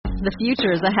The future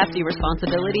is a hefty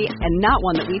responsibility and not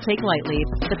one that we take lightly.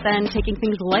 But then taking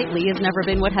things lightly has never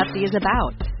been what Hefty is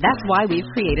about. That's why we've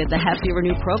created the Hefty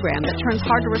Renew program that turns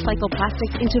hard-to-recycle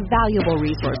plastics into valuable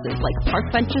resources like park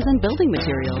benches and building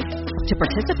materials. To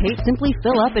participate, simply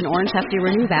fill up an orange Hefty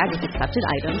Renew bag with accepted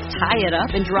items, tie it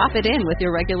up, and drop it in with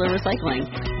your regular recycling.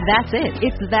 That's it.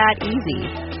 It's that easy.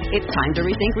 It's time to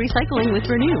rethink recycling with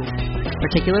Renew.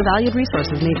 Particular valued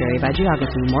resources may vary by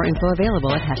geography. More info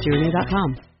available at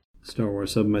heftyrenew.com. Star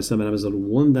Wars 7x7, episode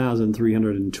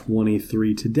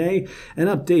 1323 today. An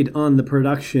update on the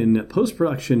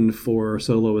post-production for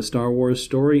Solo: A Star Wars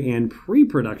Story, and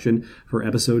pre-production for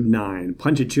episode 9.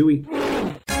 Punch it, Chewie.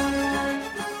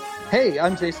 Hey,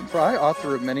 I'm Jason Fry,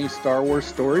 author of many Star Wars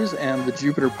stories and the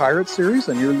Jupiter Pirates series,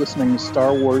 and you're listening to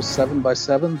Star Wars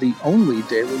 7x7, the only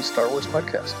daily Star Wars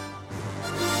podcast.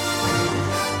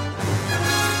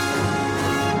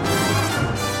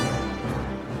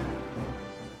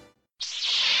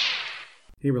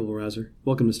 Hey, Rebel Rouser.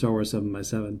 Welcome to Star Wars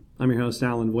 7x7. I'm your host,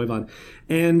 Alan Voivod.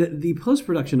 And the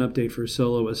post-production update for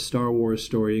Solo: A Star Wars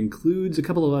Story includes a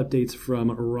couple of updates from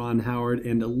Ron Howard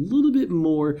and a little bit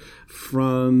more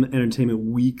from Entertainment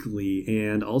Weekly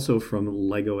and also from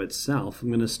LEGO itself. I'm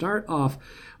going to start off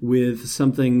with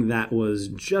something that was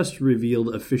just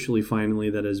revealed officially finally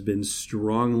that has been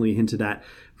strongly hinted at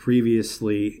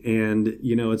previously. And,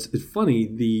 you know, it's funny,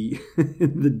 the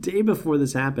the day before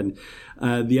this happened,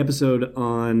 the episode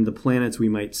on the planets we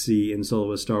might see in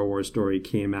Solo: A Star Wars Story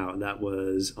came out. That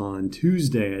was on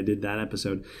Tuesday. I did that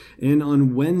episode. And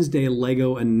on Wednesday,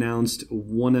 LEGO announced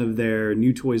one of their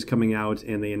new toys coming out,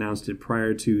 and they announced it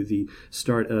prior to the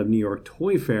start of New York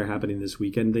Toy Fair happening this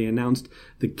weekend. They announced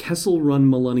the Kessel Run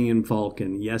Millennium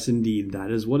Falcon. Yes, indeed, that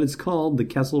is what it's called, the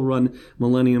Kessel Run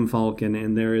Millennium Falcon,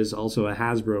 and there is also a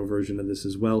Hasbro version of this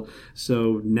as well.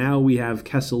 So now we have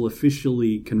Kessel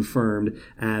officially confirmed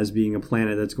as being a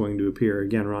planet that's going to appear.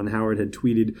 Again, Ron Howard had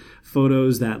tweeted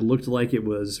photos that looked like it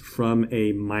was from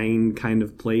a mine kind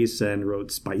of place and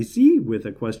wrote spicy with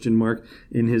a question mark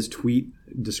in his tweet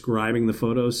describing the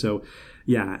photo. So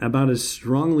yeah, about as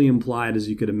strongly implied as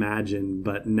you could imagine,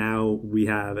 but now we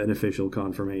have an official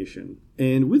confirmation.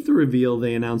 And with the reveal,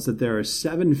 they announced that there are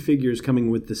 7 figures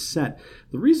coming with the set.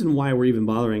 The reason why we're even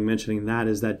bothering mentioning that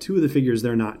is that 2 of the figures,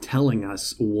 they're not telling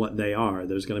us what they are.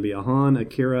 There's going to be a Han, a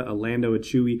Kira, a Lando, a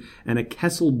Chewie, and a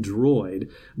Kessel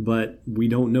droid, but we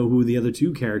don't know who the other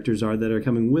 2 characters are that are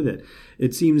coming with it.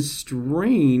 It seems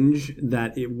strange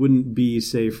that it wouldn't be,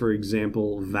 say, for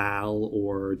example, Val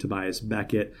or Tobias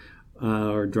Beckett,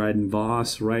 or Dryden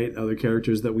Voss, right? Other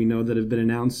characters that we know that have been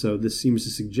announced. So this seems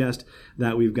to suggest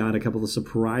that we've got a couple of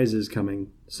surprises coming.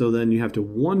 So then you have to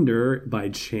wonder, by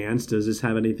chance, does this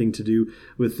have anything to do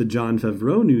with the Jon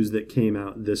Favreau news that came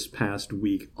out this past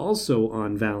week? Also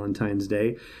on Valentine's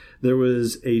Day, there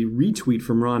was a retweet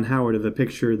from Ron Howard of a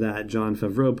picture that Jon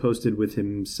Favreau posted with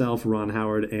himself, Ron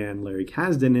Howard, and Larry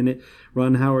Kasdan in it.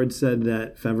 Ron Howard said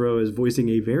that Favreau is voicing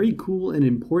a very cool and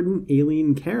important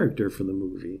alien character for the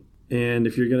movie. And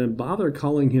if you're going to bother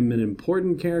calling him an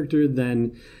important character,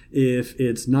 then if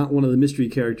it's not one of the mystery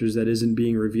characters that isn't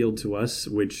being revealed to us,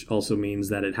 which also means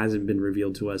that it hasn't been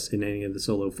revealed to us in any of the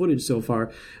Solo footage so far,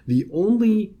 the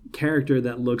only character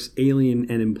that looks alien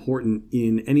and important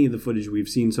in any of the footage we've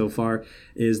seen so far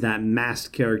is that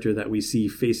masked character that we see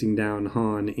facing down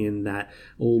Han in that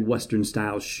old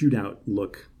Western-style shootout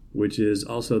look, which is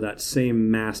also that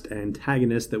same masked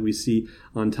antagonist that we see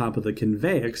on top of the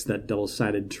Convex, that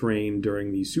double-sided train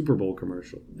during the Super Bowl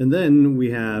commercial. And then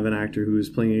we have an actor who is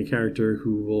playing a character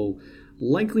who will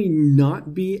likely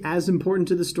not be as important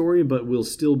to the story, but will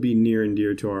still be near and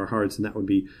dear to our hearts, and that would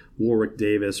be Warwick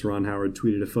Davis. Ron Howard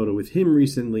tweeted a photo with him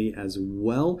recently as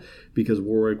well, because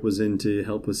Warwick was in to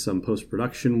help with some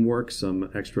post-production work,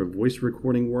 some extra voice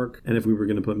recording work. And if we were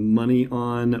going to put money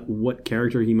on what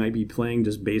character he might be playing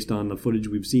just based on the footage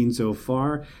we've seen so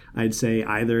far, I'd say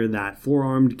either that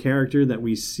four-armed character that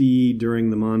we see during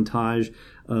the montage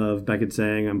of Beckett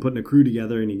saying, "I'm putting a crew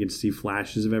together," and you get to see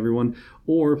flashes of everyone,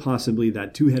 or possibly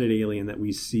that two-headed alien that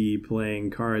we see playing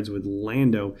cards with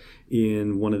Lando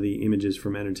in one of the images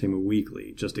from Entertainment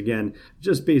Weekly. Just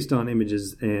based on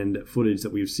images and footage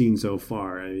that we've seen so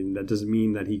far. I mean, that doesn't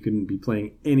mean that he couldn't be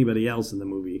playing anybody else in the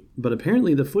movie. But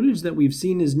apparently the footage that we've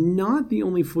seen is not the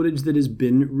only footage that has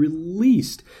been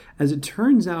released. As it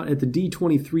turns out, at the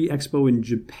D23 Expo in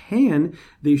Japan,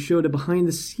 they showed a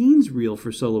behind-the-scenes reel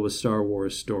for Solo: A Star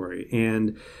Wars Story.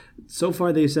 And so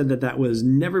far they said that was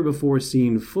never before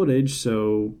seen footage,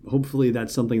 so hopefully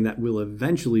that's something that will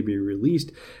eventually be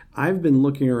released. I've been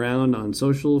looking around on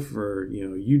social for,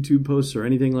 YouTube posts or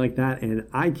anything like that, and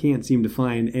I can't seem to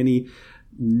find any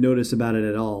notice about it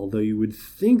at all, though you would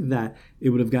think that it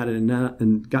would have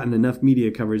gotten enough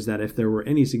media coverage that if there were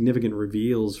any significant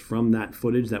reveals from that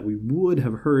footage that we would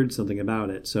have heard something about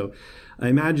it. So I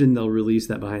imagine they'll release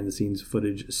that behind-the-scenes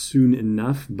footage soon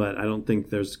enough, but I don't think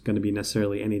there's going to be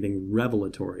necessarily anything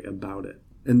revelatory about it.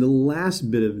 And the last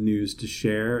bit of news to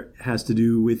share has to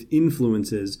do with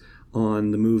influences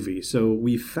on the movie. So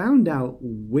we found out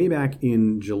way back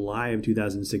in July of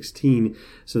 2016,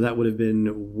 so that would have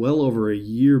been well over a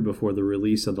year before the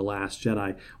release of The Last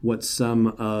Jedi, what some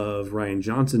of Rian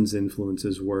Johnson's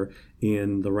influences were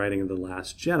in the writing of The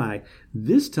Last Jedi.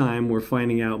 This time we're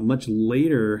finding out much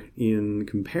later in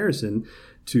comparison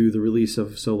to the release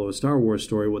of Solo: A Star Wars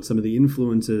Story, what some of the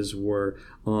influences were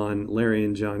on Larry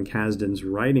and John Kasdan's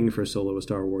writing for Solo: A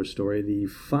Star Wars Story. The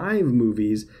 5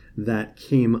 movies that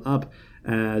came up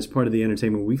as part of the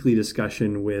Entertainment Weekly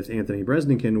discussion with Anthony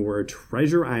Bresnikan were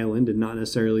Treasure Island, and not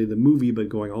necessarily the movie, but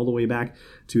going all the way back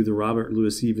to the Robert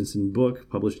Louis Stevenson book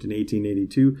published in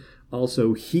 1882.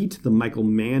 Also Heat, the Michael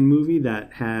Mann movie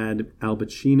that had Al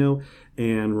Pacino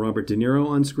and Robert De Niro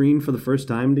on screen for the first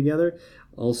time together.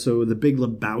 Also The Big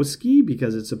Lebowski,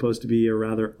 because it's supposed to be a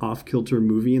rather off-kilter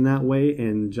movie in that way,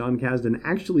 and John Kasdan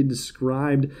actually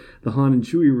described the Han and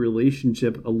Chewie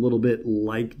relationship a little bit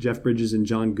like Jeff Bridges and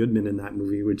John Goodman in that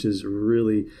movie, which is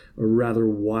really a rather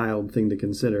wild thing to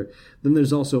consider. Then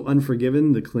there's also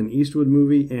Unforgiven, the Clint Eastwood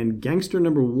movie, and Gangster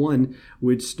Number 1,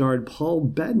 which starred Paul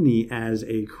Bettany as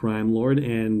a crime lord,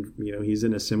 and he's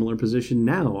in a similar position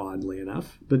now, oddly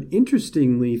enough. But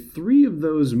interestingly, 3 of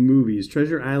those movies,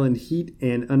 Treasure Island, Heat,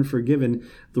 and Unforgiven,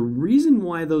 the reason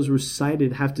why those were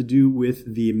cited have to do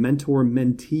with the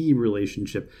mentor-mentee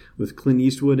relationship with Clint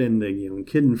Eastwood and the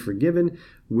kid in Forgiven,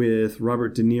 with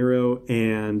Robert De Niro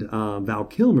and Val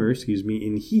Kilmer,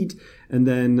 in Heat, and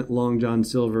then Long John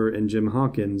Silver and Jim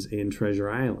Hawkins in Treasure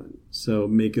Island. So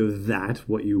make of that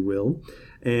what you will.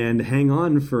 And hang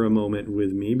on for a moment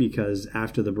with me, because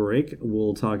after the break,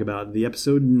 we'll talk about the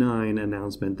Episode 9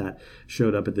 announcement that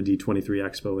showed up at the D23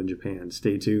 Expo in Japan.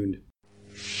 Stay tuned.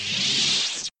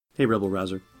 Hey Rebel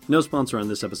Rouser, no sponsor on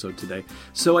this episode today,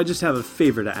 so I just have a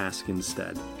favor to ask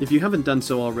instead. If you haven't done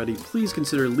so already, please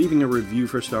consider leaving a review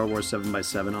for Star Wars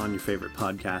 7x7 on your favorite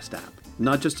podcast app.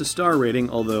 Not just a star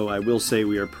rating, although I will say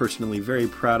we are personally very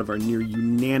proud of our near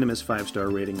unanimous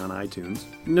 5-star rating on iTunes.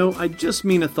 No, I just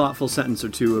mean a thoughtful sentence or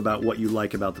two about what you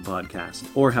like about the podcast,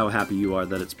 or how happy you are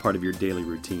that it's part of your daily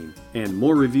routine. And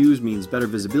more reviews means better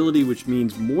visibility, which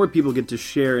means more people get to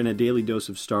share in a daily dose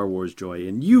of Star Wars joy,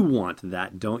 and you want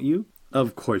that, don't you?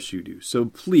 Of course you do. So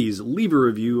please leave a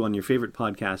review on your favorite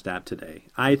podcast app today.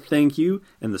 I thank you,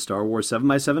 and the Star Wars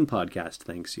 7x7 podcast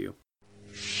thanks you.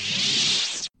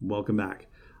 Welcome back.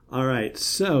 All right,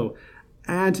 so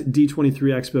at D23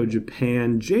 Expo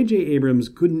Japan, J.J. Abrams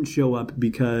couldn't show up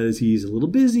because he's a little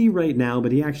busy right now,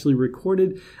 but he actually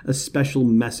recorded a special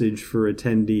message for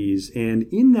attendees. And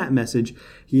in that message,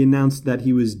 he announced that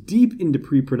he was deep into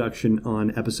pre-production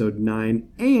on Episode 9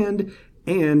 and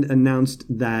announced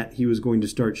that he was going to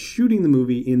start shooting the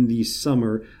movie in the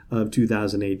summer of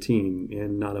 2018.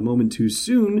 And not a moment too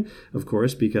soon, of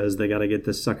course, because they got to get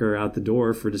this sucker out the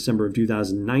door for December of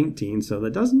 2019, so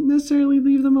that doesn't necessarily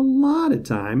leave them a lot of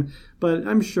time, but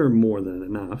I'm sure more than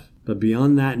enough. But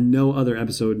beyond that, no other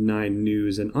Episode 9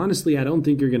 news, and honestly, I don't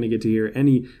think you're going to get to hear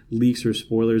any leaks or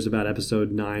spoilers about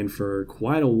Episode 9 for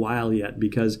quite a while yet,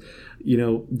 because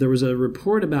there was a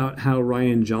report about how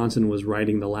Rian Johnson was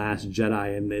writing The Last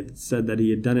Jedi, and it said that he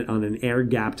had done it on an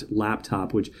air-gapped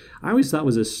laptop, which I always thought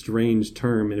was a strange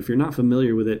term. And if you're not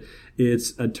familiar with it,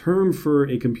 it's a term for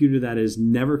a computer that is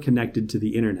never connected to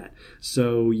the internet.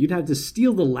 So you'd have to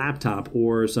steal the laptop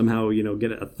or somehow,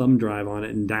 get a thumb drive on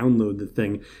it and download the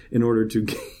thing in order to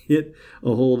get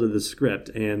a hold of the script.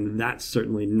 And that's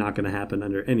certainly not going to happen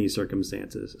under any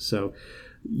circumstances. So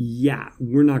yeah,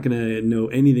 we're not going to know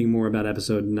anything more about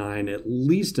Episode 9, at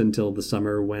least until the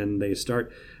summer when they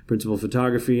start principal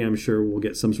photography. I'm sure we'll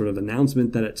get some sort of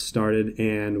announcement that it started,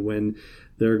 and when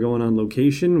they're going on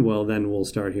location, well, then we'll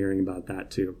start hearing about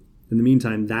that too. In the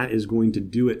meantime, that is going to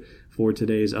do it for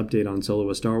today's update on Solo: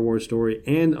 A Star Wars Story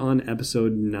and on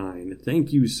Episode 9.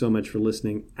 Thank you so much for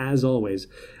listening, as always,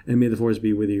 and may the Force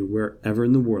be with you wherever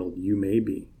in the world you may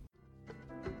be.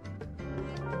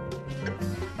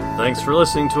 Thanks for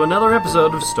listening to another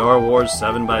episode of Star Wars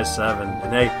 7x7.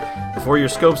 And hey, before your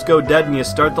scopes go dead and you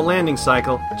start the landing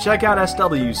cycle, check out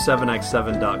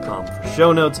SW7x7.com for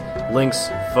show notes, links,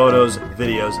 photos,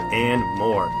 videos, and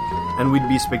more. And we'd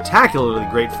be spectacularly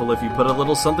grateful if you put a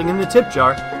little something in the tip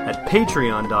jar at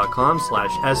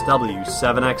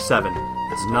patreon.com/SW7x7.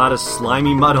 It's not a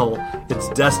slimy mudhole, it's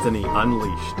destiny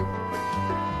unleashed.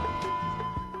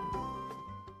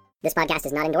 This podcast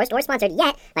is not endorsed or sponsored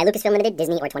yet by Lucasfilm Limited,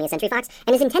 Disney, or 20th Century Fox,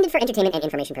 and is intended for entertainment and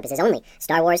information purposes only.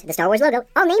 Star Wars, the Star Wars logo,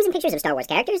 all names and pictures of Star Wars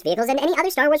characters, vehicles, and any other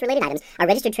Star Wars-related items are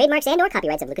registered trademarks and/or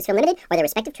copyrights of Lucasfilm Limited or their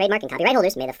respective trademark and copyright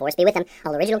holders. May the Force be with them.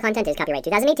 All original content is copyright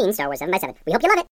 2018 Star Wars 7x7. We hope you love it.